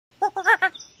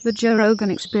The Joe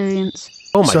Rogan Experience.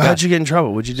 Oh my God. So how'd you get in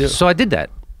trouble? What'd you do? So I did that.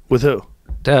 With who?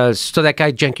 So that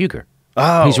guy, Cenk Uygur.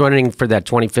 Oh. He's running for that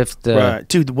 25th. Right.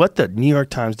 Dude, what the New York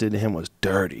Times did to him was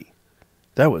dirty.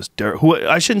 That was dirty.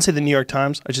 I shouldn't say the New York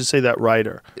Times. I should say that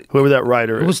writer. Whoever that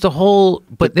writer is. It was the whole,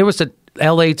 but there was a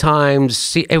LA Times.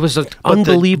 See, it was an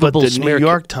unbelievable But the New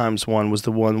York Times one was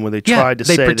the one where they tried to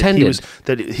say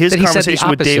that his conversation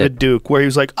with David Duke, where he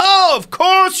was like, "Oh, of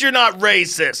course you're not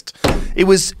racist." It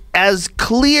was as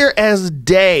clear as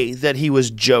day that he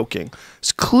was joking.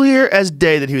 It's clear as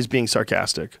day that he was being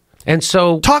sarcastic. And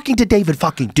so, talking to David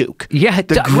fucking Duke,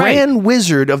 the grand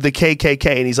wizard of the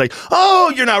KKK, and he's like,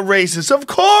 "Oh, you're not racist. Of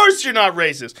course you're not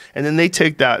racist." And then they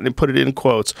take that and they put it in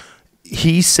quotes.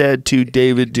 He said to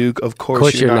David Duke, "Of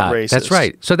course you're not racist." That's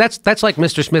right. So that's like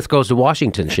Mr. Smith Goes to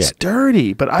Washington shit. It's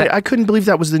dirty, but I couldn't believe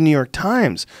that was the New York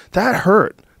Times. That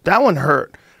hurt. That one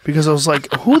hurt. Because I was like,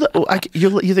 "Who the?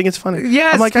 You think it's funny?"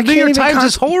 Yes, I'm like, the New York Times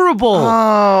is horrible.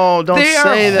 Oh, don't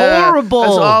say that. They are horrible.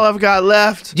 That's all I've got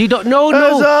left. You don't. No.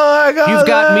 That's all I got. You've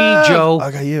got me, Joe.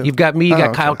 I got you. You've got me. You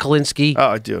got Kyle Kalinske. Oh,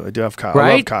 I do. I do have Kyle.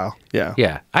 Right? I love Kyle. Yeah.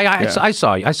 Yeah. I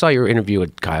saw you. I saw your interview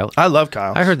with Kyle. I love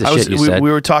Kyle. I heard the shit you said.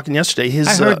 We were talking yesterday.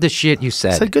 I heard the shit you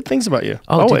said. Said good things about you.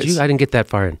 Oh, always. did you? I didn't get that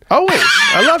far in. Always.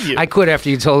 I love you. I quit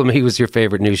after you told him he was your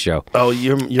favorite news show. Oh,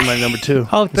 you're my number 2.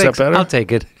 Oh, thanks. Is that better? I'll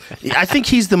take it. I think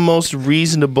he's the most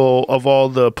reasonable of all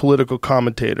the political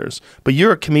commentators. But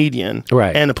you're a comedian,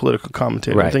 and a political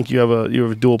commentator. Right. I think you have a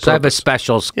dual purpose. So I have a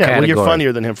specials category. Well, you're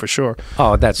funnier than him for sure.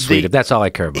 Oh, that's sweet. That's all I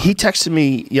care about. He texted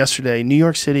me yesterday. New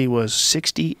York City was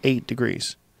 68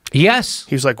 degrees. Yes.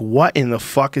 He was like, "What in the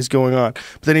fuck is going on?"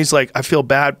 But then he's like, "I feel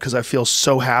bad because I feel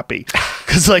so happy."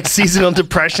 Because like seasonal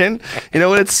depression, you know,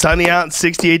 when it's sunny out and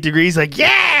 68 degrees, like,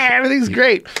 yeah, everything's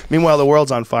great. Meanwhile, the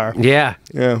world's on fire. Yeah.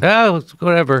 Yeah. Oh,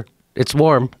 whatever. It's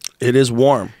warm. It is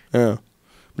warm. Yeah.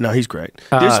 No, he's great.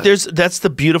 That's the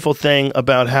beautiful thing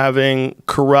about having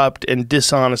corrupt and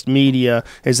dishonest media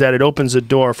is that it opens a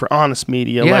door for honest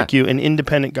media like you and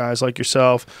independent guys like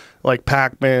yourself, like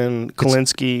Pacman,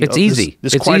 Kalinske. It's easy.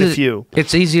 There's quite a few.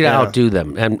 It's easy to outdo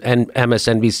them, and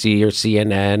MSNBC or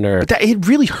CNN or. But it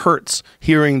really hurts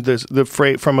hearing the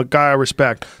phrase from a guy I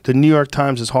respect. The New York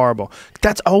Times is horrible.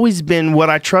 That's always been what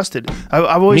I trusted.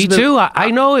 I've always Me too. I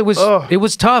know it was. It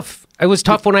was tough. It was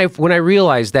tough when I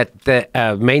realized that the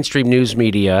mainstream news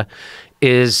media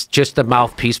is just the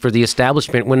mouthpiece for the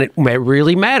establishment when it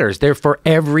really matters. They're for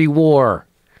every war.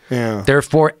 Yeah. They're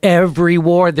for every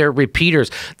war. They're repeaters.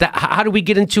 How do we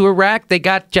get into Iraq? They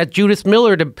got Judith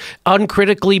Miller to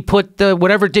uncritically put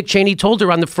whatever Dick Cheney told her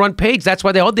on the front page. That's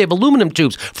why they have aluminum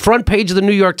tubes. Front page of the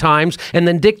New York Times, and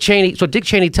then Dick Cheney. So Dick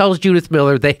Cheney tells Judith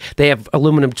Miller they have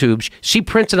aluminum tubes. She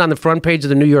prints it on the front page of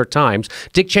the New York Times.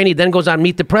 Dick Cheney then goes on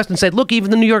Meet the Press and said, "Look,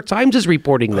 even the New York Times is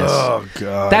reporting this." Oh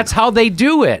God. That's how they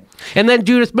do it. And then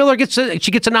Judith Miller gets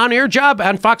an on-air job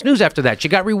on Fox News after that. She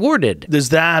got rewarded. There's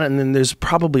that, and then there's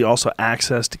probably also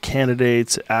access to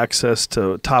candidates, access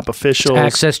to top officials,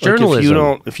 access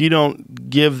journalism. If you don't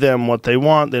give them what they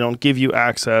want, they don't give you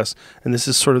access, and this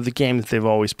is sort of the game that they've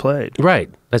always played.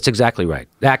 Right. That's exactly right.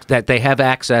 That they have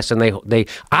access, and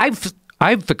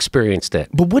I've experienced it.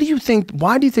 But what do you think?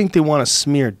 Why do you think they want to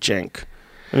smear Cenk?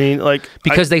 I mean, like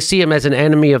because they see him as an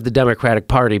enemy of the Democratic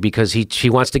Party because he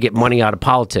wants to get money out of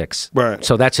politics. Right.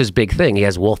 So that's his big thing. He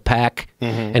has Wolfpack,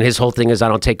 and his whole thing is I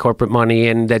don't take corporate money,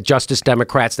 and that Justice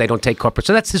Democrats they don't take corporate.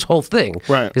 So that's his whole thing.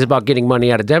 Right. Is about getting money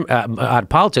out of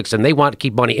politics, and they want to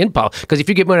keep money in politics because if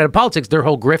you get money out of politics, their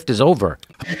whole grift is over.